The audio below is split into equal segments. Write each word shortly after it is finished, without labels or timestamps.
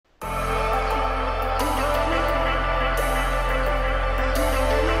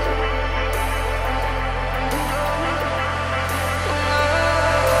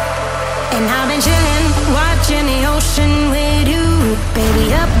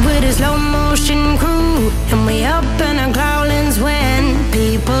slow motion crew, and we up in our growlings when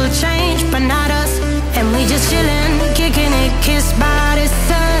people change, but not us. And we just chillin', kicking it, kissed by the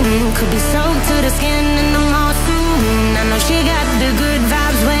sun. Could be soaked to the skin in the mall soon. I know she got the good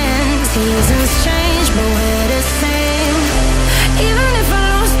vibes when seasons change, but we're the same. Even if I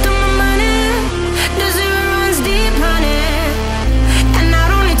lost all my money, the zero runs deep, honey. And I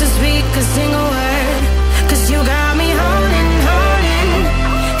don't need to speak a single word, 'cause you got me holding, holding.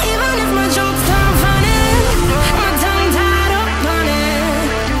 Even if my jokes aren't funny, my tongue tied up on it.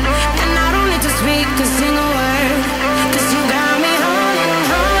 And I don't need to speak a single word, 'cause you got me holding,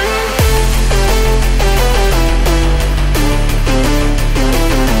 holding.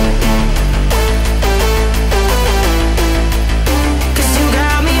 'Cause you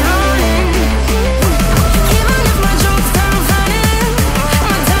got me holding. Even if my jokes aren't funny,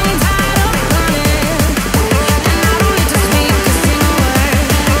 my tongue tied up on it. And I don't need to speak a single word,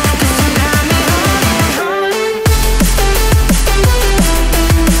 'cause you got me holding, holding.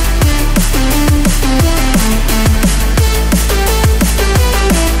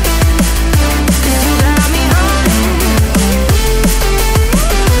 'Cause you got me holding.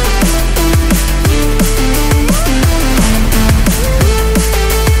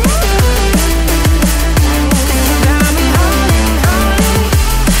 You got me holding, holding.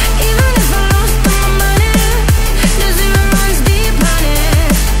 Even if I lost all my money, the zero runs deep, honey.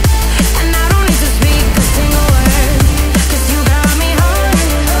 And I don't need to speak a single word, 'cause you got me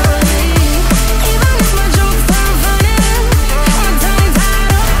holding, holding. Even if my jokes aren't funny, my tongue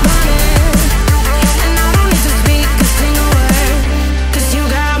tied up on it. And I don't need to speak a single word, 'cause you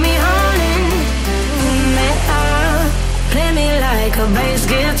got me holding me up. Play me like a bass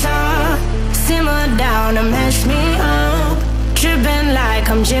guitar, simmer down and mess me up. Tripping like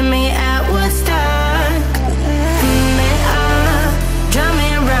I'm Jimmy